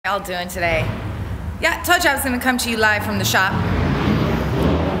Y'all doing today? Yeah, told you I was gonna come to you live from the shop.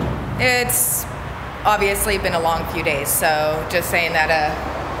 It's obviously been a long few days, so just saying that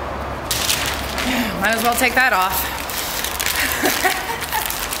might as well take that off.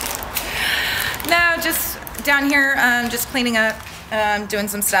 No, just down here, just cleaning up, doing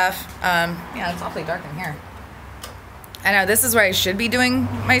some stuff. Yeah, it's awfully dark in here. I know this is where I should be doing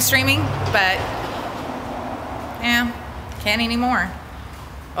my streaming, but yeah, can't anymore.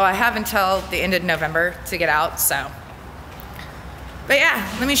 Well, I have until the end of November to get out, so. But yeah,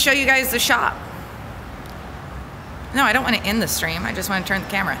 let me show you guys the shop. No, I don't want to end the stream. I just want to turn the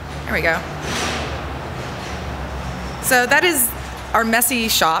camera. There we go. So that is our messy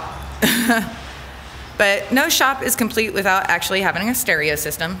shop. But no shop is complete without actually having a stereo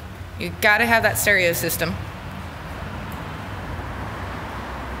system. You gotta have that stereo system.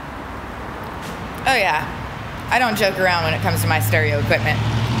 Oh yeah, I don't joke around when it comes to my stereo equipment.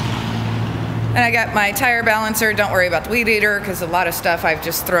 And I got my tire balancer. Don't worry about the weed eater because a lot of stuff I've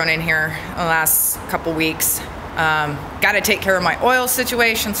just thrown in here in the last couple weeks. Got to take care of my oil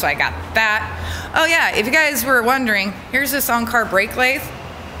situation, so I got that. Oh yeah, if you guys were wondering, here's this on-car brake lathe.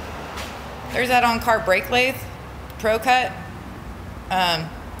 There's that on-car brake lathe, Pro Cut.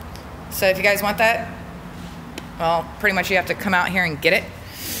 So if you guys want that, well, pretty much you have to come out here and get it.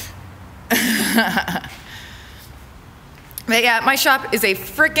 But yeah, my shop is a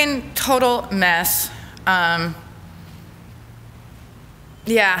freaking total mess.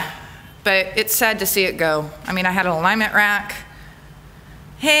 Yeah, but it's sad to see it go. I mean, I had an alignment rack.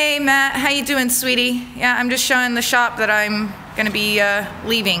 Hey Matt, how you doing, sweetie? Yeah, I'm just showing the shop that I'm gonna be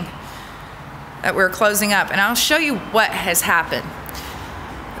leaving, that we're closing up, and I'll show you what has happened.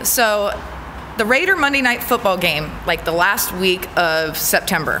 So, the Raider Monday Night Football game, like the last week of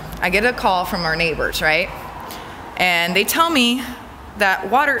September, I get a call from our neighbors, right? And they tell me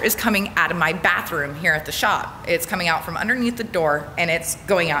that water is coming out of my bathroom here at the shop. It's coming out from underneath the door and it's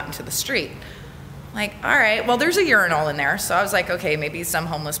going out into the street. Like, all right, well, there's a urinal in there. So I was like, okay, maybe some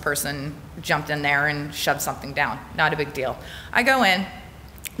homeless person jumped in there and shoved something down. Not a big deal. I go in,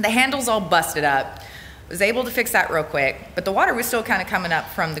 the handle's all busted up. Was able to fix that real quick, but the water was still kind of coming up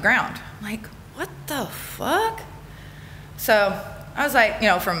from the ground. I'm like, what the fuck? So I was like, you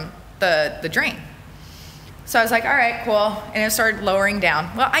know, from the drain. So I was like, all right, cool. And it started lowering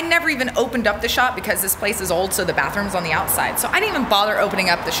down. Well, I never even opened up the shop because this place is old, so the bathroom's on the outside. So I didn't even bother opening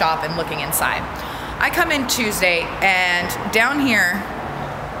up the shop and looking inside. I come in Tuesday, and down here,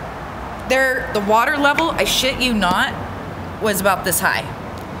 the water level, I shit you not, was about this high.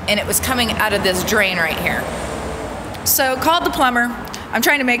 And it was coming out of this drain right here. So called the plumber. I'm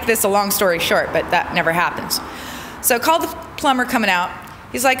trying to make this a long story short, but that never happens. So called the plumber coming out.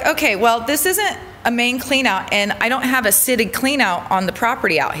 He's like, okay, well, this isn't a main clean out, and I don't have a city clean out on the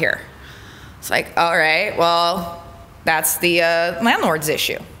property out here. It's like, all right, well, that's the landlord's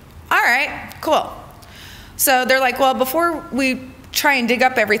issue. All right, cool. So they're like, well, before we try and dig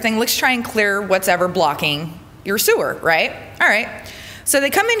up everything, let's try and clear what's ever blocking your sewer, right? All right. So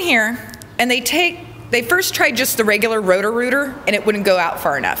they come in here and they first tried just the regular rotor-rooter and it wouldn't go out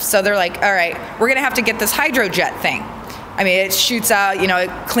far enough. So they're like, all right, we're gonna have to get this hydrojet thing. I mean, it shoots out, you know, it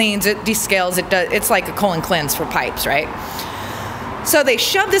cleans, it descales, it's like a colon cleanse for pipes, right? So they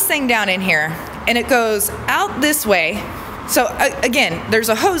shove this thing down in here and it goes out this way. So again, there's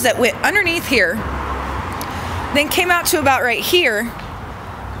a hose that went underneath here, then came out to about right here,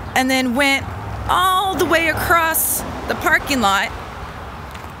 and then went all the way across the parking lot.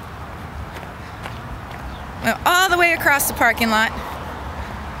 All the way across the parking lot.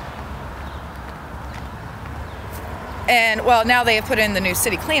 And well, now they have put in the new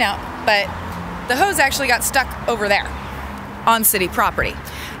city cleanout, but the hose actually got stuck over there on city property.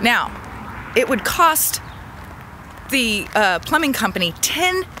 Now, it would cost the plumbing company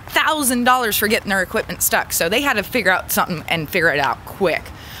 $10,000 for getting their equipment stuck. So they had to figure out something and figure it out quick.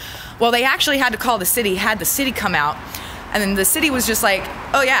 Well, they actually had to call the city, had the city come out, and then the city was just like,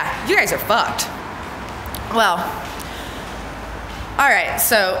 oh yeah, you guys are fucked. Well, all right,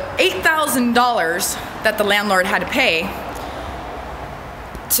 so $8,000 that the landlord had to pay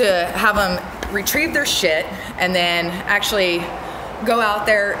to have them retrieve their shit and then actually go out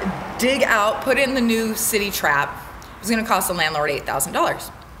there, dig out, put in the new city trap. It was gonna cost the landlord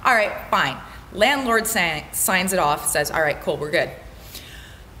 $8,000. All right, fine. Landlord signs it off, says, all right, cool, we're good.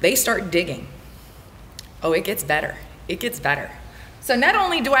 They start digging. Oh, it gets better. It gets better. So not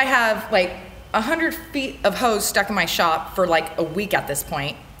only do I have like 100 feet of hose stuck in my shop for like a week at this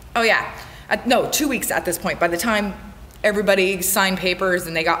point. Oh yeah, no, 2 weeks at this point. By the time everybody signed papers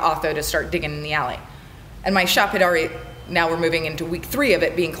and they got auto to start digging in the alley. And my shop had already now we're moving into week 3 of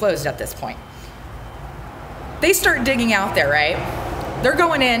it being closed at this point. They start digging out there, right? They're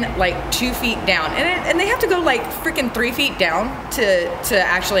going in like 2 feet down, and they have to go like freaking 3 feet down to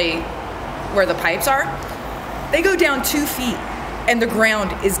actually where the pipes are. They go down 2 feet and the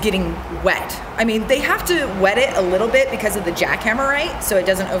ground is getting wet. I mean, they have to wet it a little bit because of the jackhammer, right? So it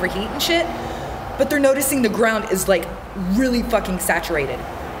doesn't overheat and shit. But they're noticing the ground is like really fucking saturated.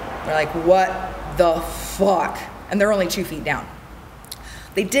 They're like, what the fuck? And they're only 2 feet down.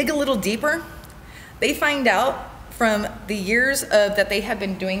 They dig a little deeper. They find out from the years of that they have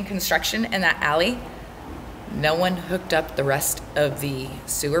been doing construction in that alley, no one hooked up the rest of the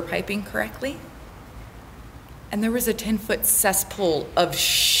sewer piping correctly. And there was a 10-foot cesspool of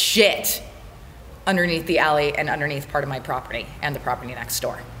shit underneath the alley and underneath part of my property and the property next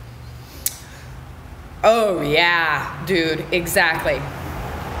door. Oh yeah, dude, exactly.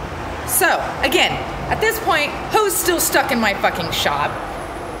 So again, at this point, hose still stuck in my fucking shop.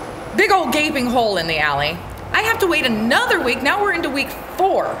 Big old gaping hole in the alley. I have to wait another week. Now we're into week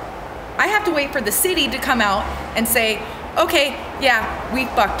 4. I have to wait for the city to come out and say, okay, yeah, we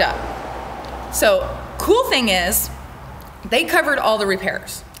fucked up. So cool thing is they covered all the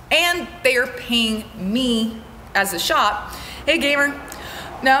repairs and they are paying me as a shop. Hey gamer,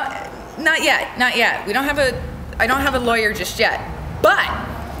 no, not yet, not yet. I don't have a lawyer just yet. But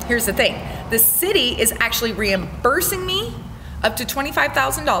here's the thing. The city is actually reimbursing me up to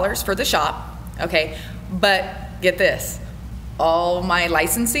 $25,000 for the shop, okay? But get this, all my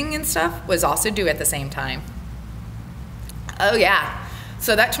licensing and stuff was also due at the same time. Oh yeah,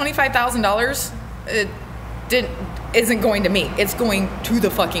 so that $25,000 isn't going to me. It's going to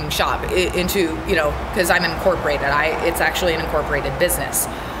the fucking shop, into, you know, because I'm incorporated. It's actually an incorporated business.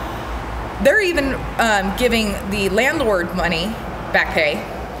 They're even giving the landlord money back pay,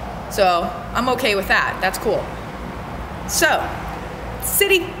 so I'm okay with that. That's cool. So,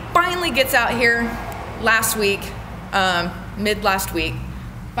 city finally gets out here last week, mid last week,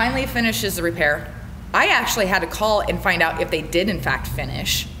 finally finishes the repair. I actually had to call and find out if they did in fact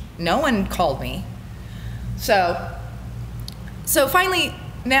finish. No one called me. So finally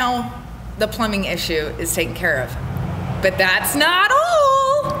now the plumbing issue is taken care of. But that's not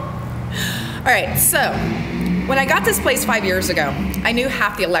all. All right, so when I got this place 5 years ago, I knew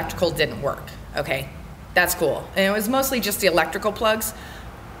half the electrical didn't work, okay? That's cool. And it was mostly just the electrical plugs.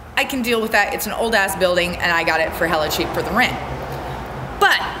 I can deal with that. It's an old ass building and I got it for hella cheap for the rent.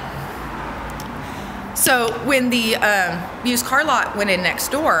 But, so when the used car lot went in next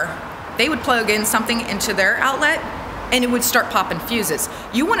door, they would plug in something into their outlet and it would start popping fuses.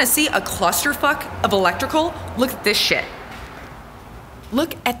 You wanna see a clusterfuck of electrical? Look at this shit.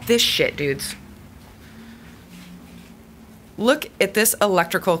 Look at this shit, dudes. Look at this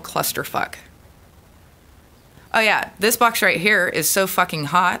electrical clusterfuck. Oh yeah, this box right here is so fucking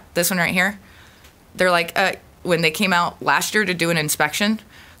hot. This one right here. They're like, when they came out last year to do an inspection,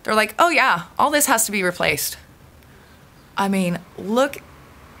 they're like, oh yeah, all this has to be replaced. I mean, look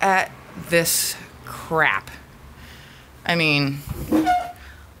at this crap. I mean,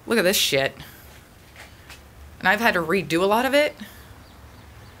 look at this shit. And I've had to redo a lot of it.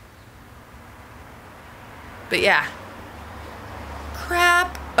 But yeah,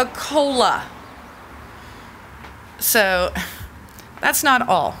 crap-a-cola. So that's not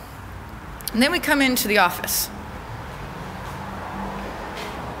all. And then we come into the office.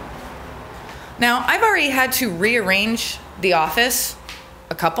 Now, I've already had to rearrange the office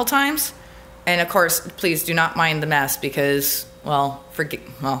a couple times. And of course, please do not mind the mess because, well,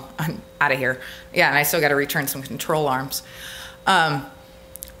 I'm out of here. Yeah, and I still got to return some control arms.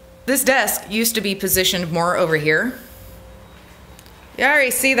 This desk used to be positioned more over here. You already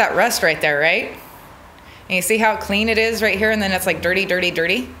see that rust right there, right? And you see how clean it is right here, and then it's like dirty, dirty,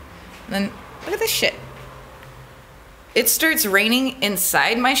 dirty? And then look at this shit. It starts raining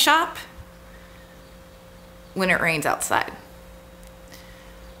inside my shop when it rains outside.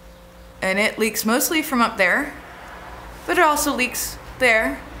 And it leaks mostly from up there, but it also leaks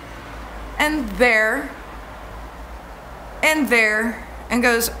there, and there, and there, and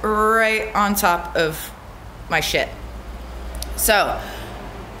goes right on top of my shit. So,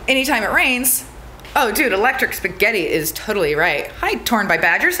 anytime it rains, oh dude, electric spaghetti is totally right. Hi, Torn by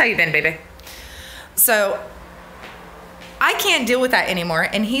Badgers, how you been, baby? So, I can't deal with that anymore,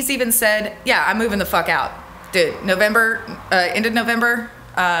 and he's even said, yeah, I'm moving the fuck out. Dude, November, end of November,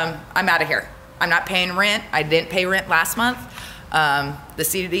 I'm out of here. I'm not paying rent. I didn't pay rent last month. The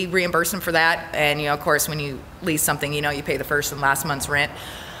city reimbursed him for that, and you know, of course, when you lease something, you know, you pay the first and last month's rent.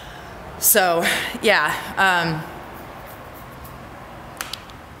 So, yeah,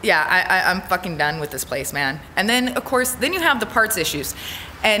 yeah, I'm fucking done with this place, man. And then, of course, then you have the parts issues.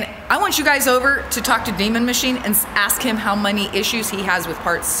 And I want you guys over to talk to Demon Machine and ask him how many issues he has with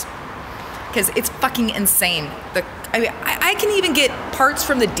parts. Because it's fucking insane. I can even get parts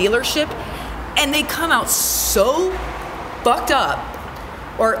from the dealership and they come out so fucked up,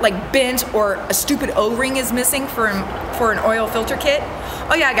 or like bent, or a stupid O-ring is missing for an oil filter kit.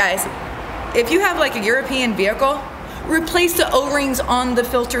 Oh yeah, guys, if you have like a European vehicle, replace the O-rings on the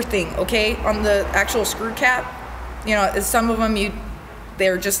filter thing, okay? On the actual screw cap. You know, some of them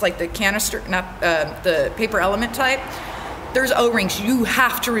they're just like the canister, not the paper element type. There's O-rings, you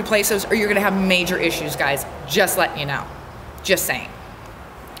have to replace those or you're gonna have major issues, guys. Just letting you know, just saying.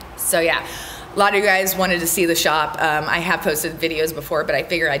 So yeah, a lot of you guys wanted to see the shop. I have posted videos before, but I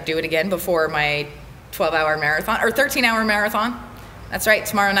figured I'd do it again before my 12-hour marathon, or 13-hour marathon. That's right,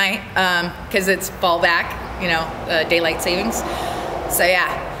 tomorrow night, because it's fall back, you know, daylight savings. So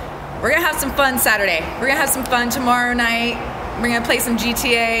yeah, we're gonna have some fun Saturday. We're gonna have some fun tomorrow night. We're gonna play some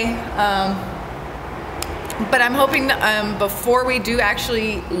GTA. But I'm hoping before we do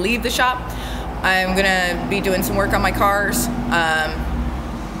actually leave the shop, I'm gonna be doing some work on my cars.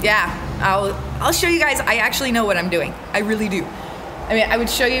 Yeah, I'll show you guys. I actually know what I'm doing. I really do. I mean, I would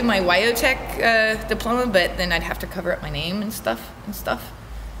show you my Wyotech diploma, but then I'd have to cover up my name and stuff.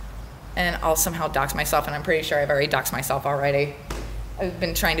 And I'll somehow dox myself, and I'm pretty sure I've already doxed myself already. I've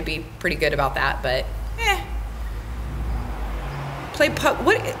been trying to be pretty good about that, but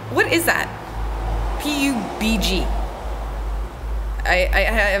what is that? PUBG. I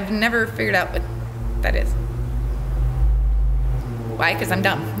have never figured out what that is. Why? Because I'm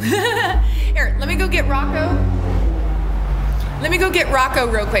dumb. Here, let me go get Rocco. Let me go get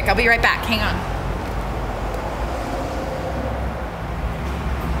Rocco real quick. I'll be right back. Hang on.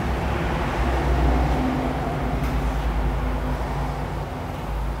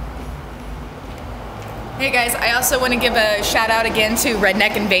 Hey guys, I also want to give a shout out again to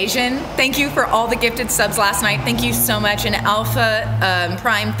Redneck Invasion. Thank you for all the gifted subs last night. Thank you so much. And Alpha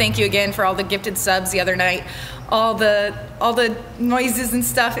Prime, thank you again for all the gifted subs the other night. All the noises and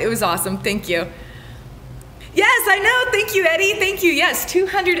stuff. It was awesome. Thank you. Yes, I know. Thank you, Eddie. Thank you. Yes,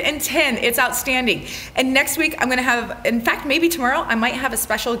 210. It's outstanding. And next week I'm gonna have, in fact, maybe tomorrow, I might have a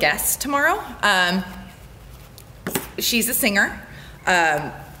special guest tomorrow. She's a singer.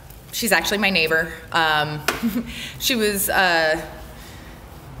 She's actually my neighbor. She was,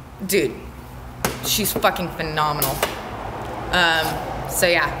 dude, she's fucking phenomenal. So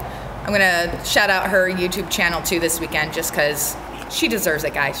yeah, I'm gonna shout out her YouTube channel too this weekend, just cause she deserves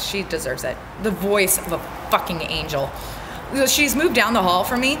it, guys. She deserves it. The voice of a fucking angel. She's moved down the hall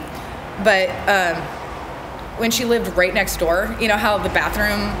from me, but when she lived right next door, you know how the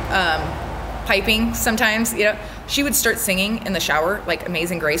bathroom piping sometimes, you know, she would start singing in the shower, like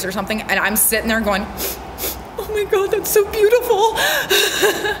Amazing Grace or something, and I'm sitting there going, oh my God, that's so beautiful.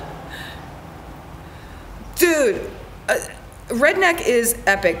 Dude, Redneck is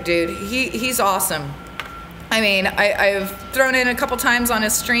epic, dude. He's awesome. I mean, I've thrown in a couple times on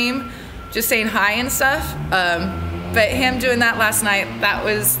his stream, just saying hi and stuff, but him doing that last night, that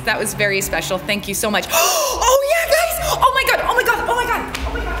was very special. Thank you so much. Oh yeah, guys! Oh my God, oh my God, oh my God,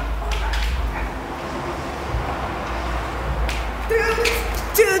 oh my God.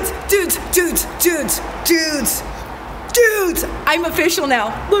 Dudes, I'm official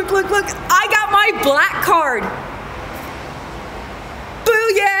now. Look, I got my black card.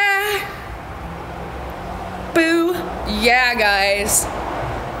 Boo yeah. Boo yeah, guys.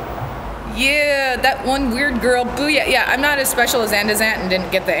 Yeah, that one weird girl, boo yeah. Yeah, I'm not as special as Andazant and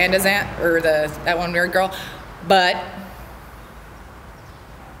didn't get the Andazant, or that one weird girl, but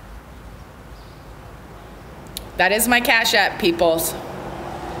that is my Cash App, peoples.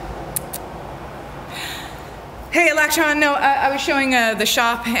 Hey, Electron, no, I was showing the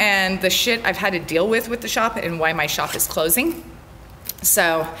shop and the shit I've had to deal with the shop and why my shop is closing.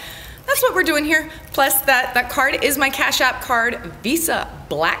 So that's what we're doing here. Plus that card is my Cash App card, Visa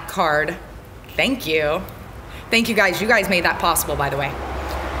Black card. Thank you. Thank you guys. You guys made that possible, by the way.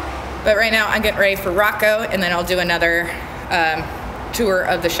 But right now I'm getting ready for Rocco, and then I'll do another tour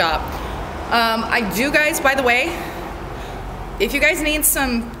of the shop. I do, guys, by the way, if you guys need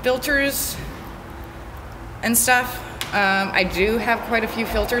some filters and stuff, I do have quite a few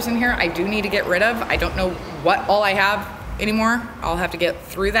filters in here I do need to get rid of. I don't know what all I have anymore. I'll have to get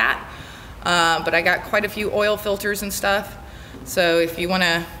through that. But I got quite a few oil filters and stuff. So if you want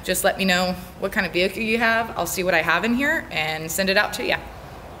to just let me know what kind of vehicle you have, I'll see what I have in here and send it out to you.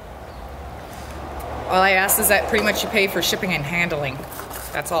 All I ask is that pretty much you pay for shipping and handling.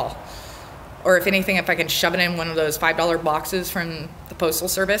 That's all. Or if anything, if I can shove it in one of those $5 boxes from the Postal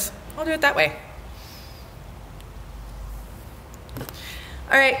Service, I'll do it that way.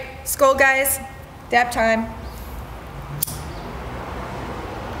 All right, skull guys, dab time.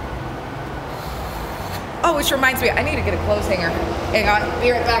 Oh, which reminds me, I need to get a clothes hanger. Hang on,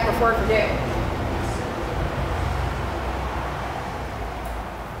 be right back before I forget.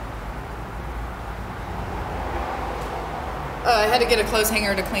 I had to get a clothes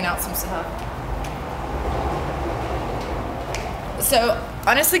hanger to clean out some stuff. So,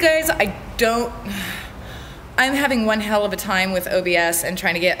 honestly guys, I'm having one hell of a time with OBS and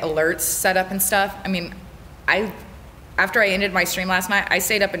trying to get alerts set up and stuff. I mean, after I ended my stream last night, I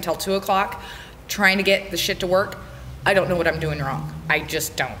stayed up until 2 o'clock trying to get the shit to work. I don't know what I'm doing wrong. I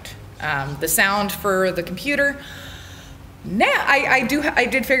just don't. The sound for the computer, I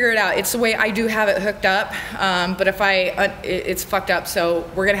did figure it out. It's the way I do have it hooked up, but if it's fucked up, so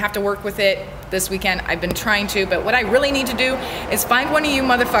we're gonna have to work with it this weekend. I've been trying to, but what I really need to do is find one of you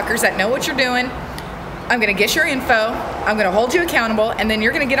motherfuckers that know what you're doing. I'm gonna get your info, I'm gonna hold you accountable, and then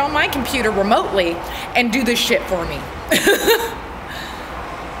you're gonna get on my computer remotely and do this shit for me.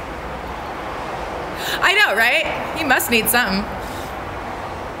 I know, right? You must need something.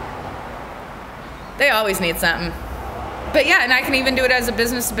 They always need something. But yeah, and I can even do it as a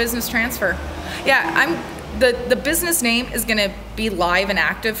business-to-business transfer. Yeah, the business name is gonna be live and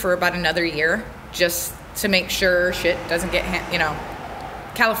active for about another year, just to make sure shit doesn't get,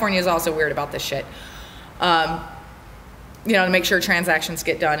 California is also weird about this shit. To make sure transactions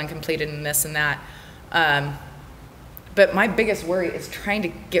get done and completed and this and that. But my biggest worry is trying to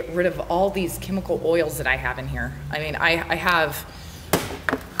get rid of all these chemical oils that I have in here. I mean, I have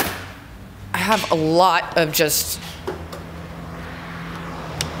a lot of just,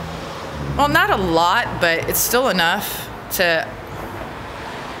 well, not a lot, but it's still enough to,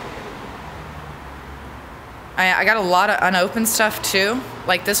 I got a lot of unopened stuff too.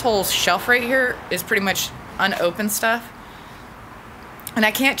 Like this whole shelf right here is pretty much unopened stuff. And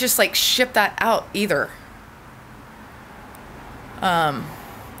I can't just like ship that out either.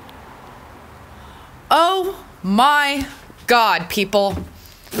 Oh my God, people.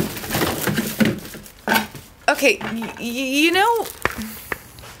 Okay,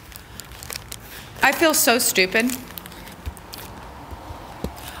 I feel so stupid.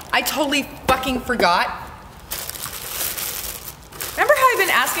 I totally fucking forgot. Remember how I've been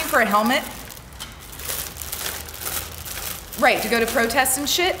asking for a helmet? Right, to go to protests and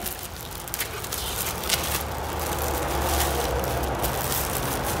shit?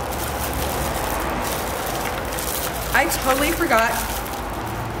 I totally forgot.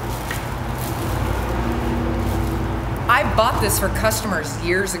 I bought this for customers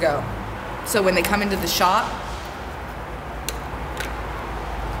years ago. So when they come into the shop,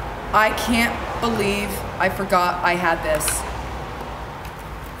 I can't believe I forgot I had this.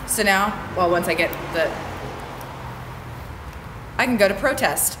 So now, well, once I get I can go to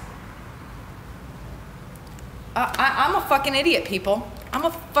protest. I'm a fucking idiot, people. I'm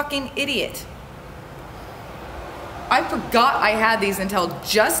a fucking idiot. I forgot I had these until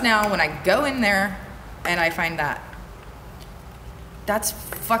just now when I go in there and I find that. That's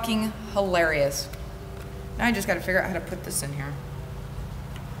fucking hilarious. Now I just gotta figure out how to put this in here.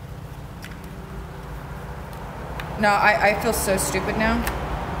 No, I feel so stupid now.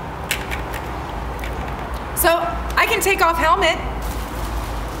 So I can take off helmet.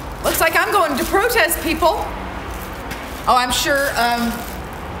 Looks like I'm going to protest, people. Oh, I'm sure,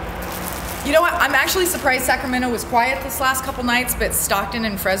 you know what? I'm actually surprised Sacramento was quiet this last couple nights, but Stockton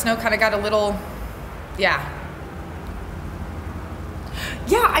and Fresno kind of got a little, yeah.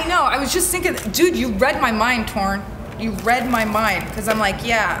 Yeah, I know. I was just thinking, dude, you read my mind, Torn. You read my mind, because I'm like,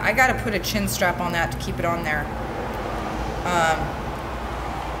 yeah, I got to put a chin strap on that to keep it on there.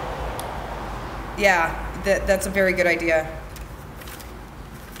 Yeah, that's a very good idea.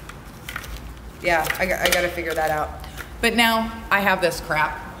 Yeah, I got to figure that out. But now I have this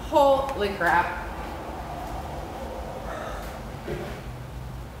crap. Holy crap.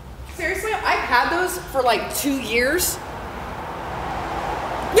 Seriously, I've had those for like 2 years.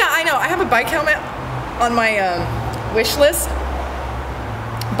 Yeah, I know. I have a bike helmet on my wish list,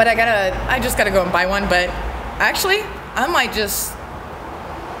 but I just gotta go and buy one. But actually, I might just,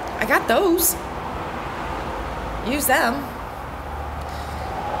 I got those. Use them.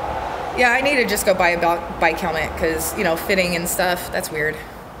 Yeah, I need to just go buy a bike helmet because, you know, fitting and stuff, that's weird.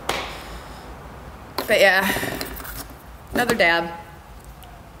 But yeah, another dab.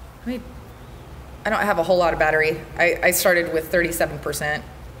 I don't have a whole lot of battery. I started with 37%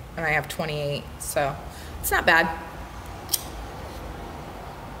 and I have 28, so it's not bad.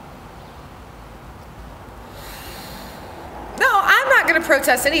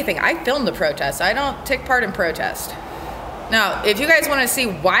 protest anything. I film the protest. I don't take part in protest. Now, if you guys want to see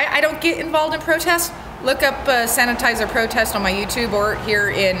why I don't get involved in protest, look up sanitizer protest on my YouTube or here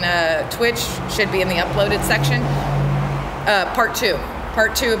in Twitch. Should be in the uploaded section. Part 2.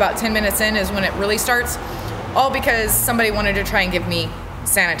 Part 2, about 10 minutes in, is when it really starts. All because somebody wanted to try and give me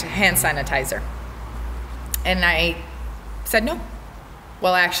hand sanitizer. And I said no.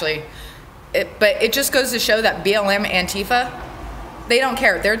 Well, actually, but it just goes to show that BLM, Antifa, they don't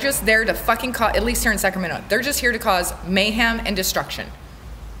care. They're just there to fucking cause, at least here in Sacramento, they're just here to cause mayhem and destruction.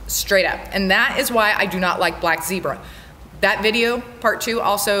 Straight up. And that is why I do not like Black Zebra. That video, part 2,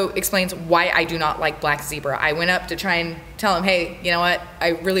 also explains why I do not like Black Zebra. I went up to try and tell him, hey, you know what? I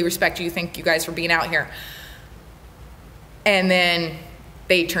really respect you. Thank you guys for being out here. And then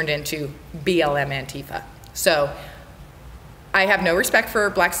they turned into BLM Antifa. So I have no respect for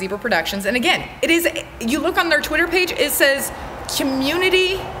Black Zebra Productions. And again, it is, you look on their Twitter page, it says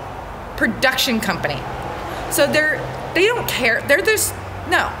Community Production Company. So they don't care. They're just,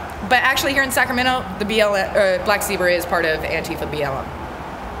 no. But actually here in Sacramento, the Black Zebra is part of Antifa BLM.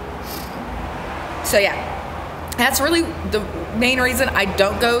 So yeah, that's really the main reason I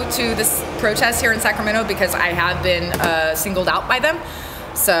don't go to this protest here in Sacramento, because I have been singled out by them.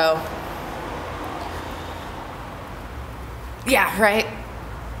 So yeah, right.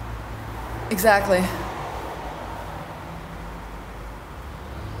 Exactly.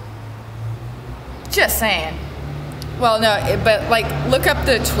 Just saying. Well, no, but like, look up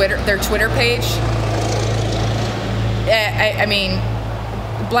their Twitter page. I mean,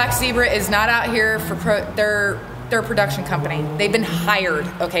 Black Zebra is not out here for their production company. They've been hired,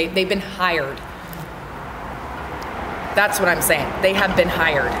 okay? They've been hired. That's what I'm saying. They have been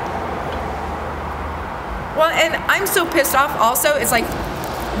hired. Well, and I'm so pissed off also. It's like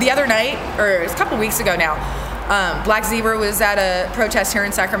the other night, or it's a couple weeks ago now, Black Zebra was at a protest here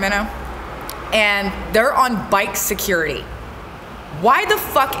in Sacramento. And they're on bike security. Why the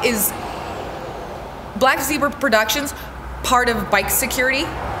fuck is Black Zebra Productions part of bike security?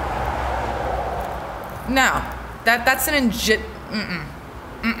 No, that's an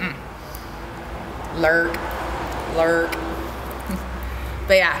lurk.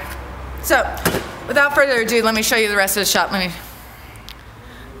 But yeah, so without further ado, let me show you the rest of the shop.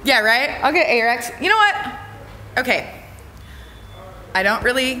 Yeah, right? I'll get A-Rex. You know what? Okay, I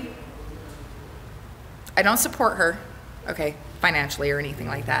don't support her, okay, financially or anything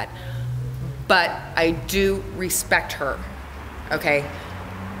like that, but I do respect her, okay?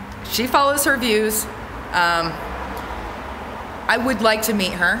 She follows her views. I would like to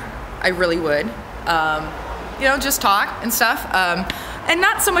meet her. I really would. You know, just talk and stuff. And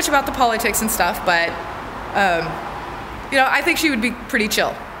not so much about the politics and stuff, but, you know, I think she would be pretty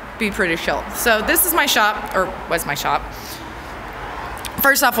chill. So this is my shop, or was my shop.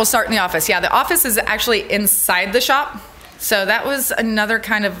 First off, we'll start in the office. Yeah, the office is actually inside the shop. So that was another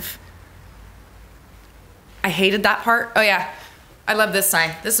kind of, I hated that part. Oh yeah, I love this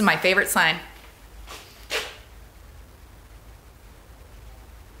sign. This is my favorite sign.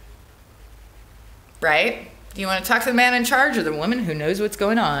 Right? Do you want to talk to the man in charge or the woman who knows what's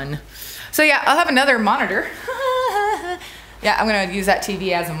going on? So yeah, I'll have another monitor. Yeah, I'm gonna use that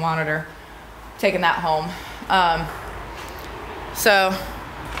TV as a monitor. Taking that home. So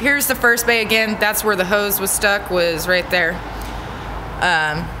here's the first bay again. That's where the hose was stuck, was right there.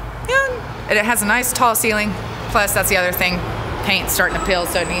 Yeah, and it has a nice tall ceiling. Plus, that's the other thing. Paint's starting to peel,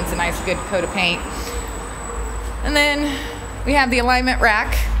 so it needs a nice good coat of paint. And then we have the alignment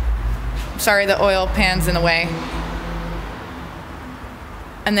rack. Sorry, the oil pan's in the way.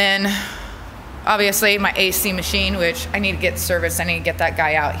 And then, obviously, my AC machine, which I need to get serviced. I need to get that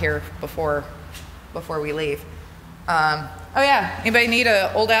guy out here before we leave. Oh yeah, anybody need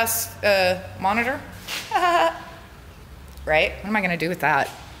a old ass monitor? Right? What am I gonna do with that?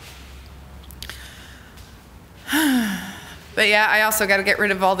 But yeah, I also gotta get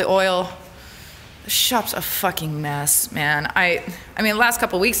rid of all the oil. The shop's a fucking mess, man. I mean, the last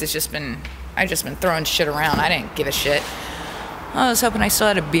couple of weeks I've just been throwing shit around. I didn't give a shit. I was hoping I still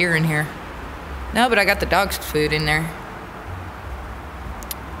had a beer in here. No, but I got the dog's food in there.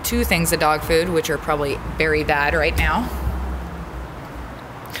 2 things of dog food, which are probably very bad right now.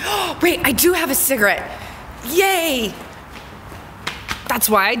 Wait, I do have a cigarette. Yay! That's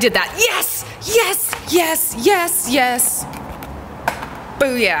why I did that. Yes! Yes! Yes! Yes! Yes!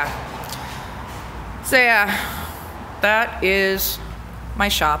 Booyah. So yeah, that is my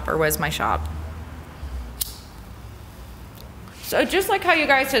shop, or was my shop. So just like how you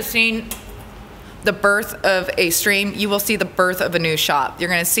guys have seen the birth of a stream, you will see the birth of a new shop. You're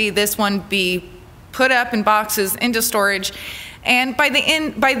gonna see this one be put up in boxes into storage, And by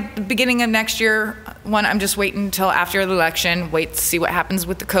the beginning of next year, I'm just waiting until after the election, wait to see what happens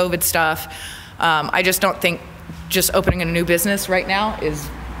with the COVID stuff. I just don't think just opening a new business right now is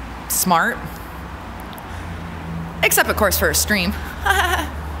smart. Except, of course, for a stream.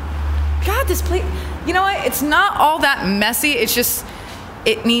 God, this place, you know what? It's not all that messy. It's just,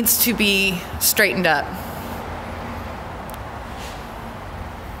 it needs to be straightened up.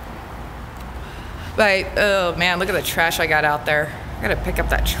 But, oh man, look at the trash I got out there. I gotta pick up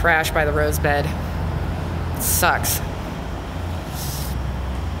that trash by the rose bed. It sucks.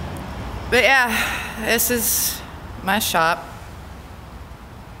 But yeah, this is my shop.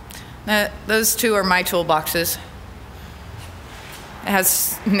 Those two are my toolboxes. It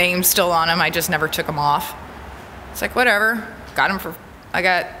has names still on them. I just never took them off. It's like, whatever. I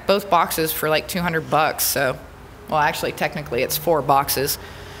got both boxes for like $200. So, well, actually, technically, it's 4 boxes.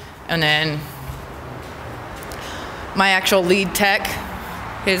 And then my actual lead tech,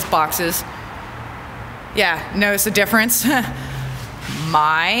 his boxes. Yeah, notice the difference?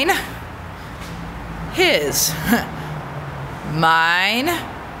 Mine, his. Mine,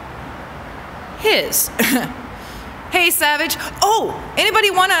 his. Hey, Savage. Oh, anybody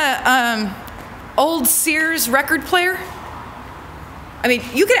want a old Sears record player? I mean,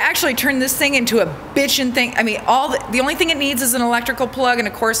 you could actually turn this thing into a bitchin' thing. I mean, the only thing it needs is an electrical plug and,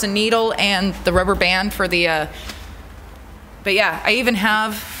 of course, a needle and the rubber band for the, but yeah, I even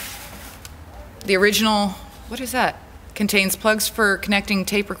have the original, what is that? Contains plugs for connecting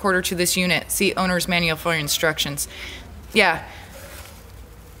tape recorder to this unit. See owner's manual for instructions. Yeah,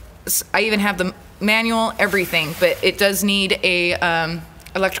 I even have the manual, everything, but it does need a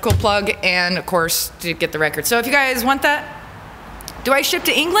electrical plug and, of course, to get the record. So if you guys want that, do I ship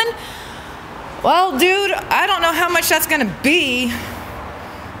to England? Well, dude, I don't know how much that's gonna be,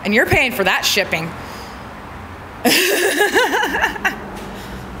 and you're paying for that shipping.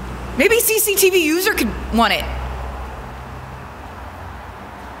 Maybe CCTV user could want it.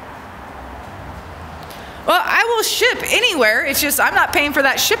 Well, I will ship anywhere. It's just I'm not paying for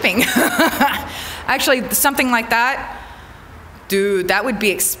that shipping. Actually, something like that, dude, that would be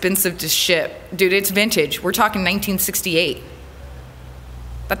expensive to ship. Dude, it's vintage. We're talking 1968.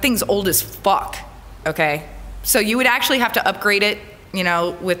 That thing's old as fuck, okay? So you would actually have to upgrade it, you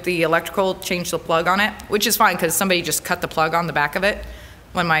know, with the electrical, change the plug on it, which is fine because somebody just cut the plug on the back of it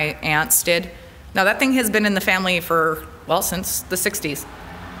when my aunts did. Now, that thing has been in the family for, well, since the 60s.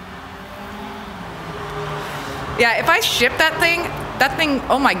 Yeah, if I ship that thing,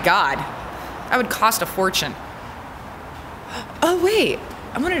 oh my God, that would cost a fortune. Oh wait,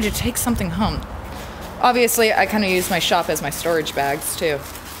 I wanted to take something home. Obviously, I kind of use my shop as my storage bags too.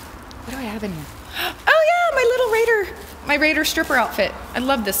 What do I have in here? Oh yeah, my Raider stripper outfit. I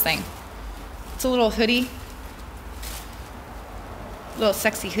love this thing. It's a little hoodie. Little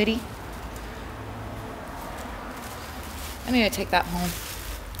sexy hoodie. I need to take that home.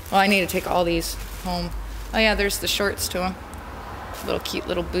 Well, I need to take all these home. Oh yeah, there's the shorts to them. Little cute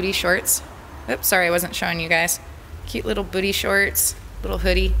little booty shorts. Oops, sorry, I wasn't showing you guys. Cute little booty shorts, little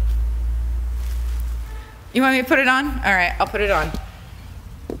hoodie. You want me to put it on? All right, I'll put it on.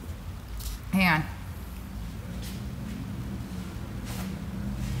 Hang on.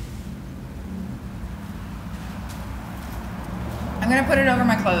 I'm gonna put it over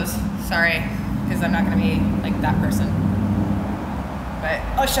my clothes. Sorry, because I'm not gonna be like that person. But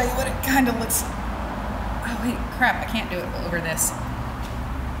I'll show you what it kind of looks like. Oh wait, crap, I can't do it over this.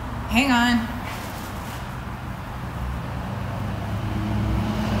 Hang on.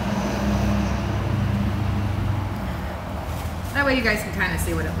 That way you guys can kind of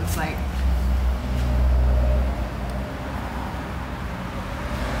see what it looks like.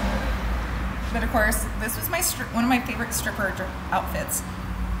 But of course, this was one of my favorite stripper outfits.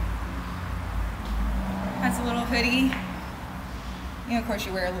 Has a little hoodie. You know, of course,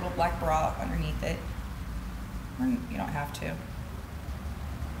 you wear a little black bra underneath it. You don't have to.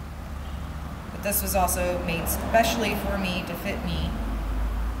 But this was also made specially for me to fit me.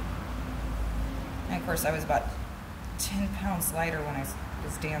 And of course, I was about 10 pounds lighter when I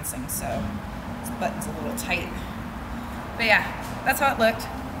was dancing, so this button's a little tight. But yeah, that's how it looked.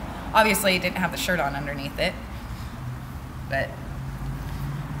 Obviously, it didn't have the shirt on underneath it. But,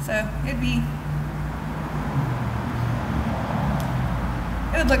 so it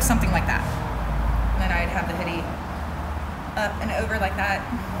would look something like that. And then I'd have the hoodie up and over like that,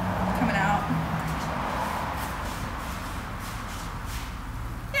 coming out.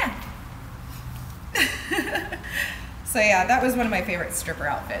 Yeah. So yeah, that was one of my favorite stripper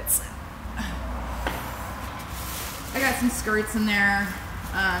outfits. I got some skirts in there,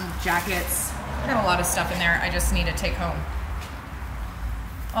 jackets. I got a lot of stuff in there I just need to take home.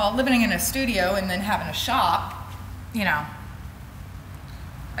 well, living in a studio and then having a shop, you know,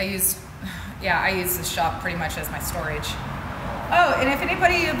 I use this shop pretty much as my storage. Oh, and if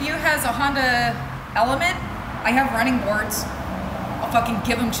anybody of you has a Honda Element, I have running boards. I'll fucking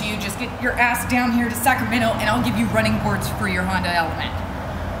give them to you. Just get your ass down here to Sacramento and I'll give you running boards for your Honda Element.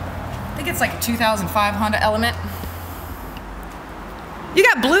 I think it's like a 2005 Honda Element. You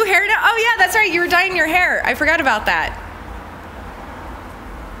got blue hair now? Oh yeah, that's right, you were dyeing your hair. I forgot about that.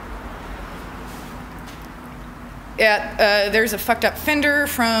 Yeah, there's a fucked up fender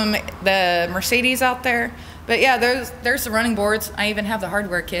from the Mercedes out there. But yeah, there's the running boards. I even have the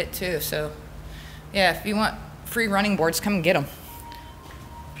hardware kit too, so yeah, if you want free running boards, come and get them.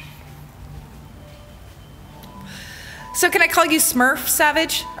 So can I call you Smurf,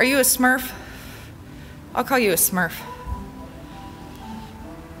 Savage? Are you a Smurf? I'll call you a Smurf.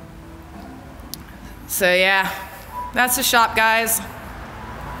 So yeah, that's the shop, guys.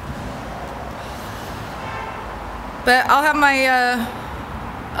 But I'll have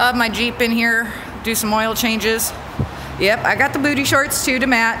my Jeep in here, do some oil changes. Yep, I got the booty shorts too to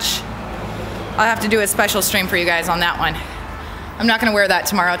match. I'll have to do a special stream for you guys on that one. I'm not gonna wear that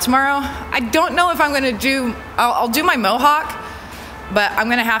tomorrow. Tomorrow, I don't know if I'm gonna do, I'll do my mohawk, but I'm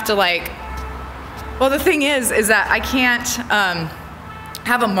gonna have to like, well the thing is that I can't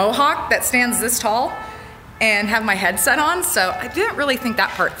have a mohawk that stands this tall and have my headset on, so I didn't really think that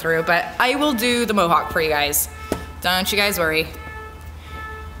part through, but I will do the mohawk for you guys. Don't you guys worry.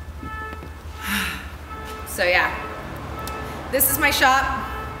 So yeah, this is my shop,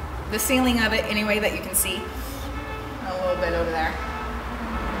 the ceiling of it anyway that you can see. A little bit over there.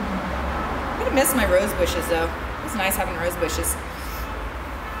 I'm gonna miss my rose bushes though. It was nice having rose bushes.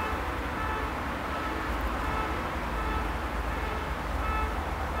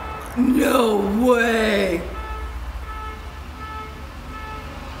 No way!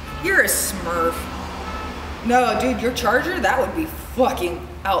 You're a Smurf. No, dude, your charger, that would be fucking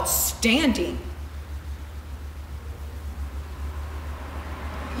outstanding.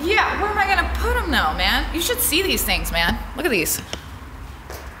 Yeah, where am I gonna put them though, man? You should see these things, man. Look at these.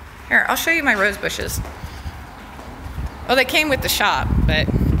 Here, I'll show you my rose bushes. Oh, they came with the shop,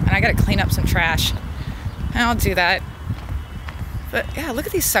 and I gotta clean up some trash. And I'll do that. But yeah, look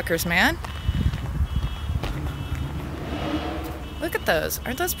at these suckers, man. Look at those.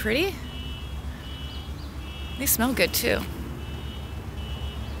 Aren't those pretty? They smell good too.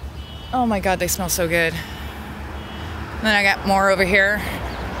 Oh my God, they smell so good. And then I got more over here.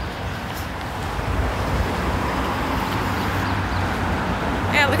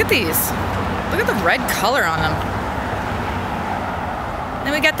 Yeah, look at these. Look at the red color on them.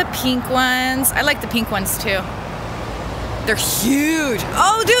 Then we got the pink ones. I like the pink ones too. They're huge.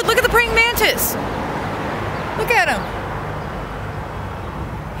 Oh, dude, look at the praying mantis. Look at him.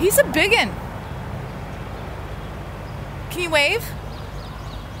 He's a biggin. Can you wave?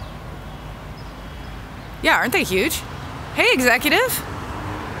 Yeah, aren't they huge? Hey, executive.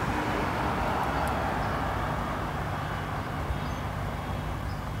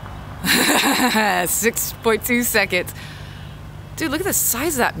 .2 seconds. Dude, look at the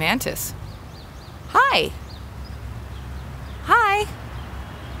size of that mantis. Hi. Hi.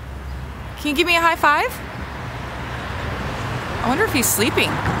 Can you give me a high five? I wonder if he's sleeping.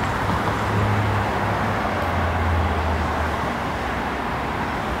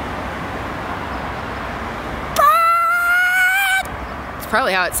 It's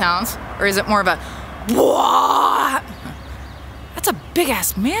probably how it sounds. Or is it more of a what? That's a big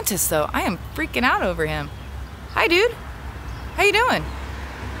ass mantis though. I am freaking out over him. Hi dude. How you doing?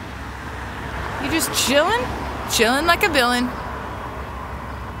 You just chilling? Chilling like a villain.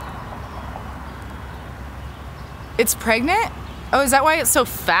 It's pregnant? Oh, is that why it's so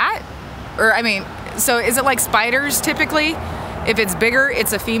fat? Or I mean, so is it like spiders typically? If it's bigger,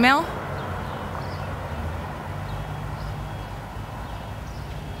 it's a female?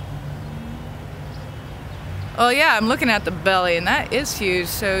 Oh yeah, I'm looking at the belly and that is huge.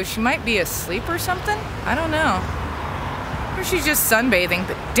 So she might be asleep or something? I don't know. Or she's just sunbathing,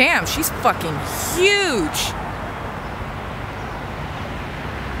 but damn, she's fucking huge.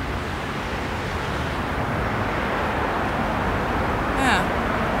 Yeah.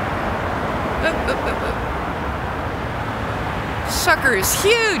 Sucker is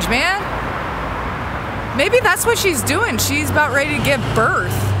huge, man. Maybe that's what she's doing. She's about ready to give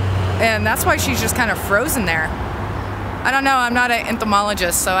birth. And that's why she's just kind of frozen there. I don't know, I'm not an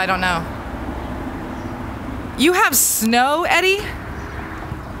entomologist, so I don't know. You have snow, Eddie?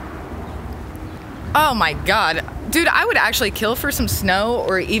 Oh my God. Dude, I would actually kill for some snow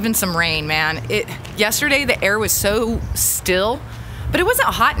or even some rain, man. Yesterday the air was so still, But it wasn't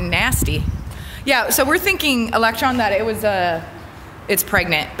hot and nasty. Yeah, so we're thinking, Electron, that it was it's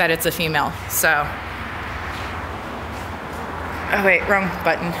pregnant, that it's a female, so. Oh wait, wrong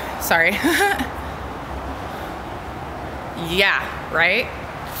button, sorry. Yeah, right?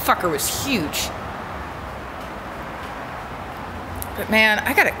 Fucker was huge. But man,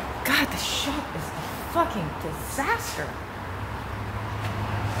 God, the shop is a fucking disaster.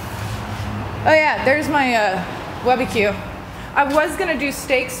 Oh yeah, there's my barbecue. I was gonna do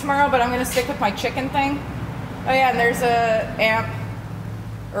steaks tomorrow, but I'm gonna stick with my chicken thing. Oh yeah, and there's a amp,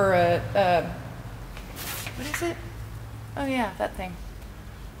 or what is it? Oh yeah, that thing.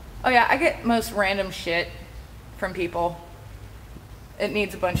 Oh yeah, I get most random shit from people. It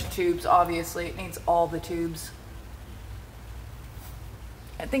needs a bunch of tubes, obviously. It needs all the tubes.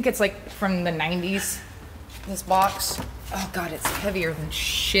 I think it's like from the 90s, this box. Oh God, it's heavier than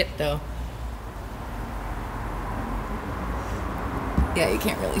shit though. Yeah, you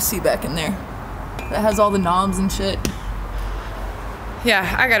can't really see back in there. It has all the knobs and shit.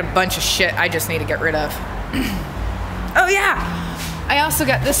 Yeah, I got a bunch of shit I just need to get rid of. Oh yeah, I also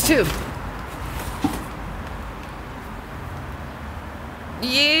got this too.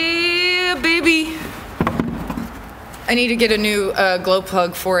 Yeah, baby. I need to get a new glow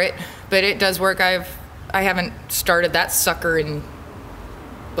plug for it, but it does work. I haven't started that sucker in,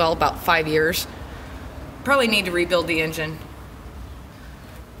 well, about 5 years. Probably need to rebuild the engine.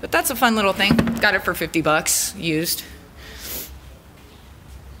 But that's a fun little thing. Got it for 50 bucks used.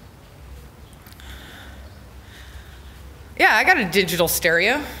 Yeah, I got a digital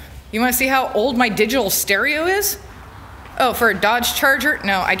stereo. You want to see how old my digital stereo is? Oh, for a Dodge Charger?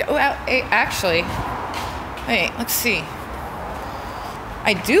 No, actually, hey, let's see.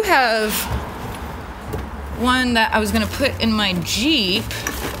 I do have one that I was gonna put in my Jeep.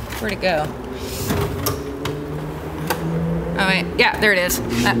 Where'd it go? Oh wait, yeah, there it is,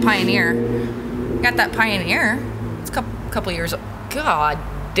 that Pioneer. Got that Pioneer. It's a couple years old. God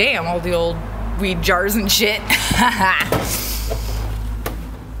damn, all the old weed jars and shit.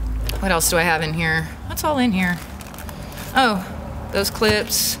 What else do I have in here? What's all in here? Oh, those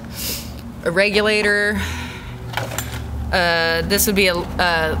clips, a regulator. This would be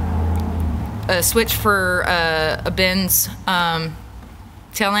a switch for a Benz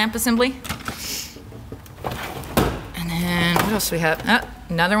tail lamp assembly. And then what else do we have? Oh,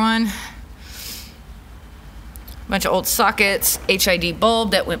 another one. A bunch of old sockets, HID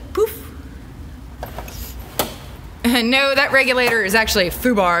bulb that went poof. No, that regulator is actually a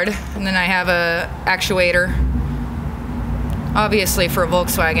Fubard, and then I have a actuator, obviously for a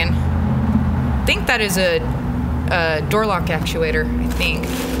Volkswagen. I think that is a door lock actuator, I think.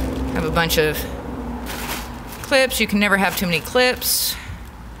 I have a bunch of clips. You can never have too many clips.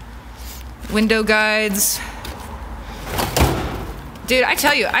 Window guides. Dude, I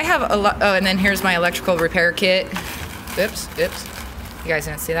tell you, I have a lot. Oh, and then here's my electrical repair kit. Oops. You guys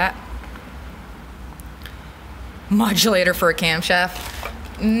didn't see that? Modulator for a camshaft.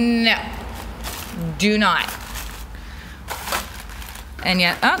 No, do not. And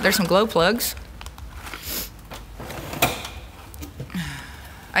yet, oh, there's some glow plugs.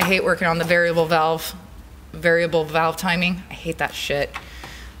 I hate working on the variable valve timing. I hate that shit.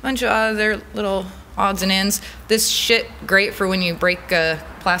 Bunch of other little odds and ends. This shit, great for when you break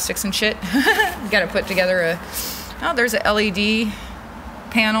plastics and shit. You gotta put together oh, there's a LED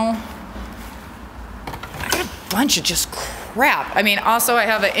panel. I got a bunch of just crap. I mean, also I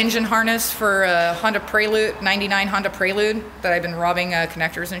have an engine harness for a Honda Prelude, 99 Honda Prelude that I've been robbing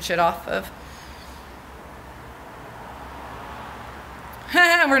connectors and shit off of.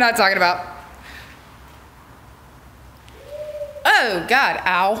 We're not talking about. Oh God,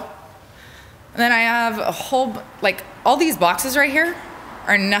 ow. And then I have a whole, like, all these boxes right here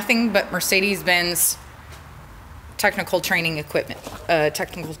are nothing but Mercedes-Benz technical training equipment,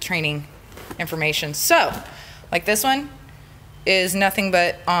 technical training information. So, like this one is nothing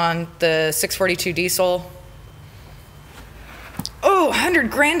but on the 642 diesel. Oh,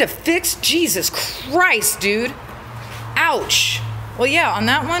 100 grand to fix? Jesus Christ, dude. Ouch. Well, yeah, on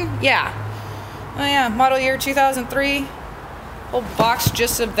that one, yeah. Oh yeah, model year 2003. Whole box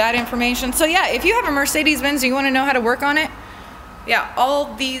just of that information. So yeah, if you have a Mercedes-Benz and you want to know how to work on it, yeah,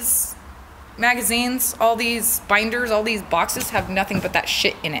 all these magazines, all these binders, all these boxes have nothing but that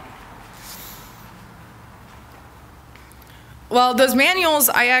shit in it. Well, those manuals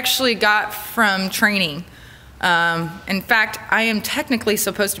I actually got from training. In fact, I am technically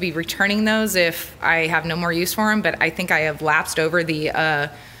supposed to be returning those if I have no more use for them, but I think I have lapsed over the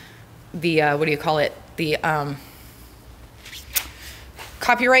what do you call it? The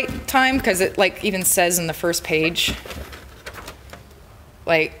copyright time, because it like even says in the first page.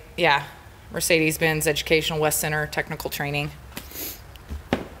 Like, yeah, Mercedes-Benz Educational West Center Technical Training.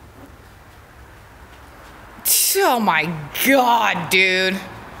 Oh my God, dude.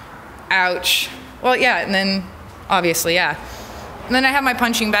 Ouch. Well, yeah, and then obviously, yeah. And then I have my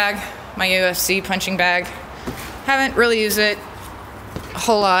punching bag, my UFC punching bag. Haven't really used it a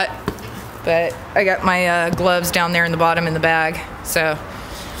whole lot, but I got my gloves down there in the bottom in the bag, so.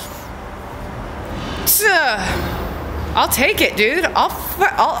 I'll take it, dude.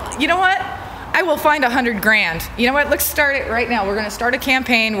 You know what? I will find 100 grand. You know what? Let's start it right now. We're gonna start a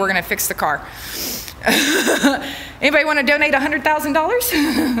campaign. We're gonna fix the car. Anybody want to donate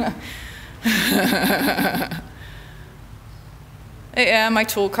 $100,000? Yeah, my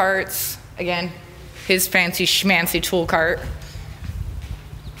tool carts. Again, his fancy schmancy tool cart.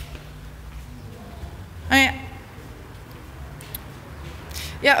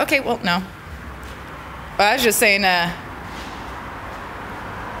 Yeah, okay, well, no. I was just saying, I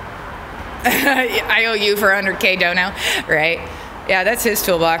owe you for 100K dono, right? Yeah, that's his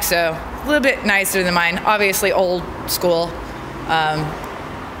toolbox, so a little bit nicer than mine. Obviously old school. And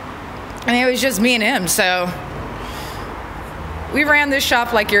it was just me and him, so we ran this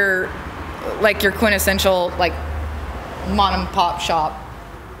shop like your quintessential, like, mom and pop shop.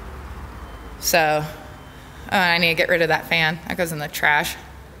 So, I need to get rid of that fan. That goes in the trash.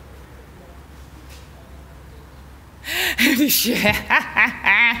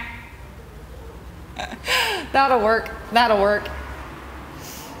 That'll work. That'll work.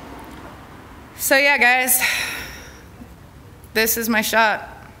 So yeah, guys, this is my shop.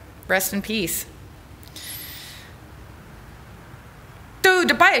 Rest in peace. Dude,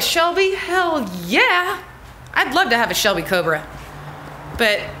 to buy a Shelby? Hell yeah. I'd love to have a Shelby Cobra.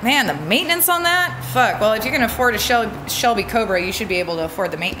 But man, the maintenance on that? Fuck. Well, if you can afford a Shelby Cobra, you should be able to afford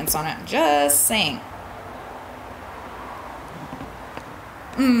the maintenance on it. Just saying.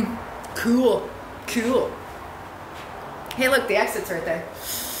 Cool. Cool. Hey, look, the exit's right there.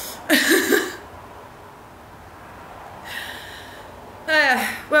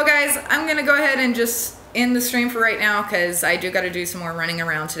 Well, guys, I'm going to go ahead and just end the stream for right now because I do got to do some more running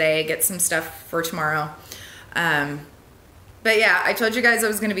around today, get some stuff for tomorrow. But yeah, I told you guys I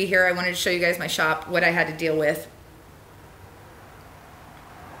was going to be here. I wanted to show you guys my shop, what I had to deal with.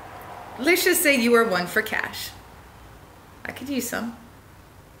 Let's just say you are one for cash. I could use some.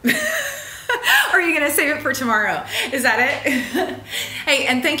 Or are you going to save it for tomorrow? Is that it? Hey,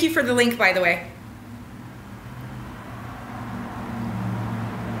 and thank you for the link, by the way.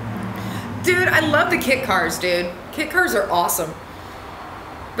 Dude, I love the kit cars, dude. Kit cars are awesome.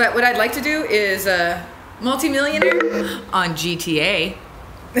 But what I'd like to do is multi-millionaire on GTA.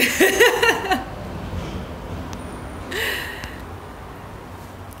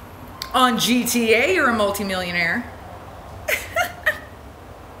 On GTA, you're a multi-millionaire.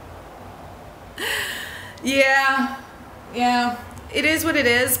 Yeah, it is what it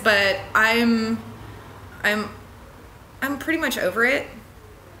is, but I'm pretty much over it,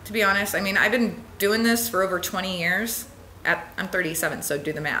 to be honest. I mean, I've been doing this for over 20 years. I'm 37, so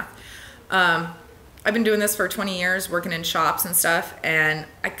do the math. I've been doing this for 20 years, working in shops and stuff, and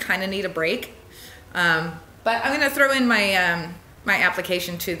I kind of need a break. But I'm gonna throw in my my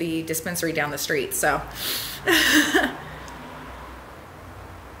application to the dispensary down the street. So.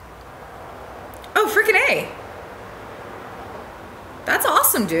 Oh, freaking A. That's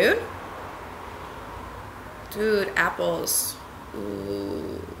awesome, dude. Dude, apples.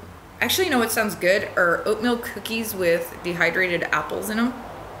 Ooh. Actually, you know what sounds good? Are oatmeal cookies with dehydrated apples in them.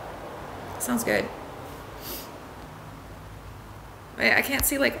 Sounds good. Wait, I can't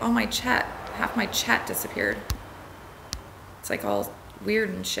see like all my chat. Half my chat disappeared. It's like all weird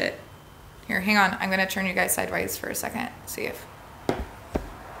and shit. Here, hang on. I'm gonna turn you guys sideways for a second. See if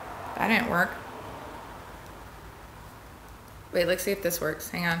that didn't work. Wait, let's see if this works.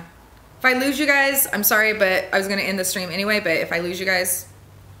 Hang on. If I lose you guys, I'm sorry, but I was gonna end the stream anyway, but if I lose you guys,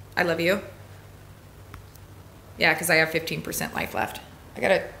 I love you. Yeah, because I have 15% life left. I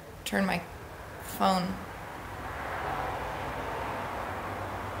gotta turn my phone.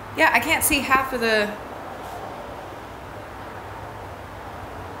 Yeah, I can't see half of the...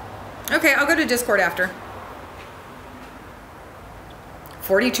 Okay, I'll go to Discord after.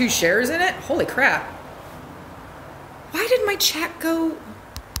 42 shares in it? Holy crap. Why did my chat go?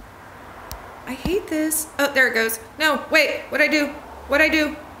 I hate this. Oh, there it goes. No, wait, what'd I do? What'd I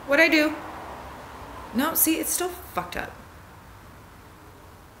do? What'd I do? No, see, it's still fucked up.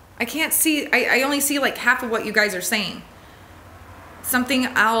 I can't see, I only see like half of what you guys are saying. Something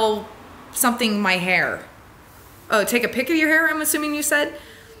my hair. Oh, take a pic of your hair, I'm assuming you said?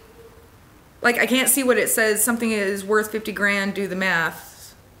 Like, I can't see what it says. Something is worth 50 grand, do the math.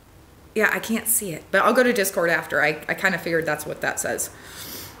 Yeah, I can't see it, but I'll go to Discord after. I kind of figured that's what that says.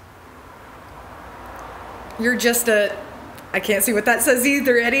 You're just a... I can't see what that says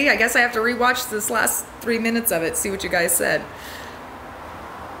either, Eddie. I guess I have to rewatch this last 3 minutes of it, see what you guys said.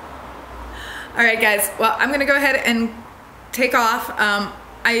 All right, guys. Well, I'm going to go ahead and take off.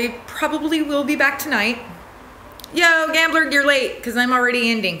 I probably will be back tonight. Yo, Gambler, you're late because I'm already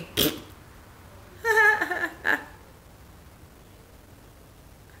ending.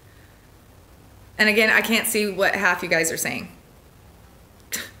 And again, I can't see what half you guys are saying.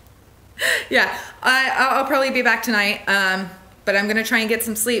 Yeah, I'll probably be back tonight, but I'm going to try and get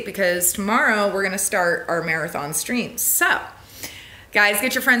some sleep because tomorrow we're going to start our marathon stream. So, guys,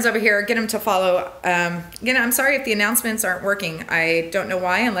 get your friends over here. Get them to follow. Again, I'm sorry if the announcements aren't working. I don't know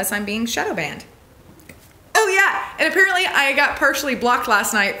why unless I'm being shadow banned. Oh, yeah, and apparently I got partially blocked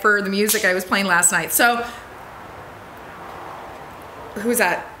last night for the music I was playing last night. So, who was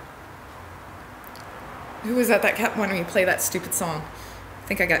that? Who was that kept wanting me to play that stupid song? I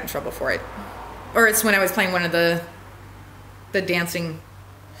think I got in trouble for it. Or it's when I was playing one of the dancing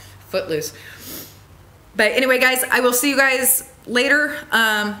Footloose. But anyway, guys, I will see you guys later.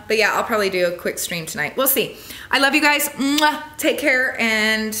 But yeah, I'll probably do a quick stream tonight. We'll see. I love you guys. Mwah. Take care.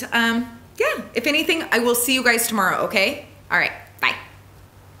 And yeah, if anything, I will see you guys tomorrow, okay? All right.